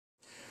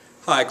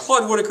Hi,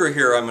 Claude Whitacre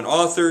here. I'm an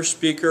author,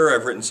 speaker.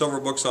 I've written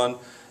several books on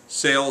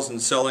sales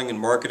and selling and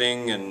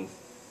marketing and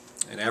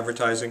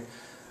advertising.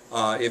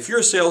 If you're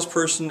a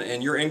salesperson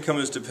and your income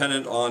is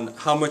dependent on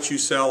how much you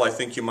sell, I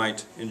think you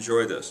might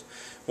enjoy this.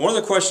 One of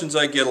the questions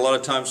I get a lot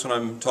of times when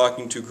I'm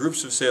talking to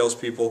groups of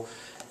salespeople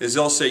is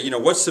they'll say,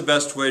 what's the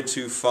best way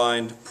to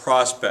find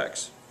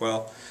prospects?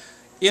 Well,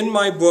 in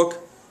my book,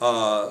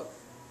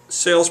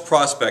 Sales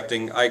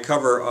Prospecting, I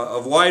cover a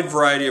wide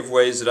variety of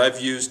ways that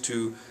I've used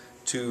to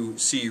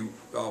see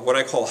what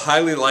I call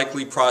highly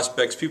likely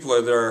prospects, people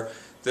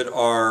that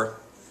are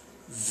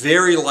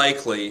very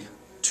likely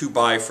to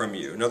buy from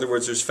you. In other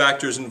words, there's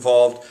factors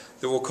involved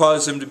that will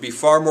cause them to be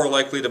far more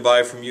likely to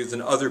buy from you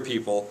than other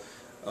people.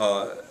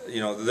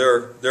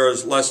 They're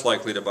less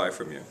likely to buy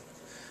from you.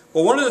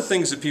 Well, one of the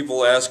things that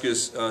people ask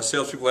is,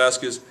 salespeople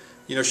ask is,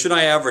 should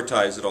I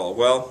advertise at all?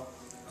 Well,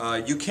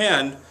 you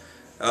can.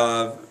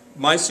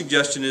 My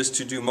suggestion is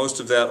to do most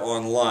of that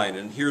online,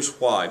 and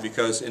here's why.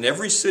 Because in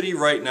every city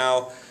right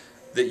now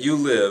that you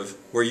live,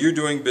 where you're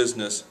doing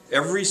business,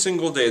 every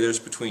single day there's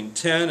between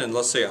 10 and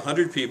let's say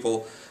 100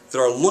 people that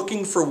are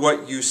looking for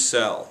what you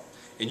sell.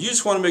 And you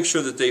just want to make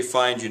sure that they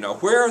find you. Now,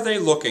 where are they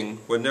looking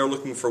when they're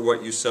looking for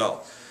what you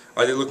sell?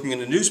 Are they looking in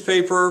the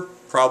newspaper?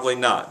 Probably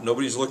not.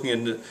 Nobody's looking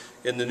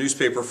in the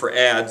newspaper for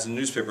ads. In the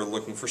newspaper, they're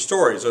looking for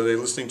stories. Are they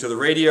listening to the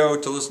radio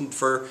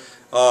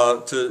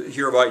to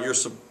hear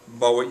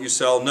about what you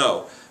sell?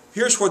 No.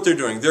 Here's what they're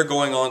doing. They're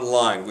going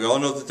online. We all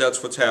know that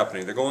that's what's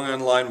happening. They're going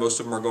online. Most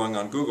of them are going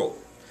on Google.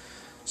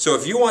 So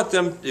if you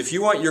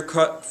want your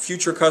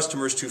future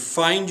customers to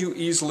find you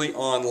easily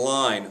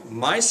online,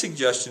 my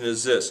suggestion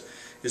is this: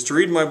 is to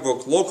read my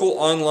book, Local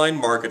Online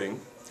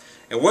Marketing.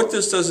 And what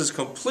this does is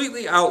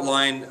completely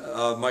outline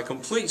my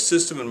complete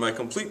system and my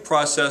complete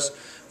process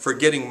for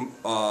getting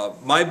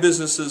my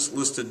businesses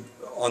listed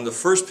on the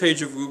first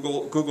page of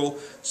Google,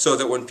 so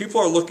that when people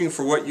are looking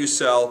for what you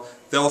sell,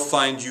 they'll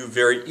find you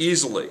very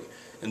easily.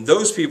 And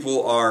those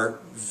people are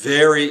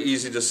very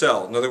easy to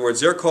sell. In other words,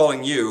 they're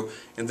calling you,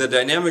 and the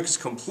dynamic is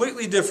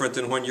completely different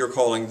than when you're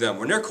calling them.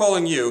 When they're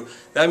calling you,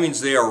 that means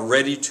they are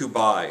ready to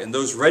buy. And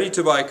those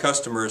ready-to-buy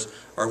customers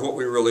are what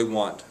we really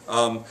want.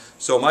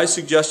 So my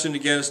suggestion,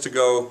 again, is to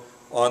go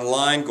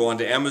online, go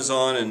onto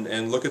Amazon,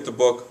 and look at the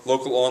book,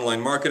 Local Online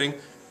Marketing.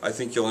 I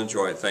think you'll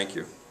enjoy it. Thank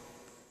you.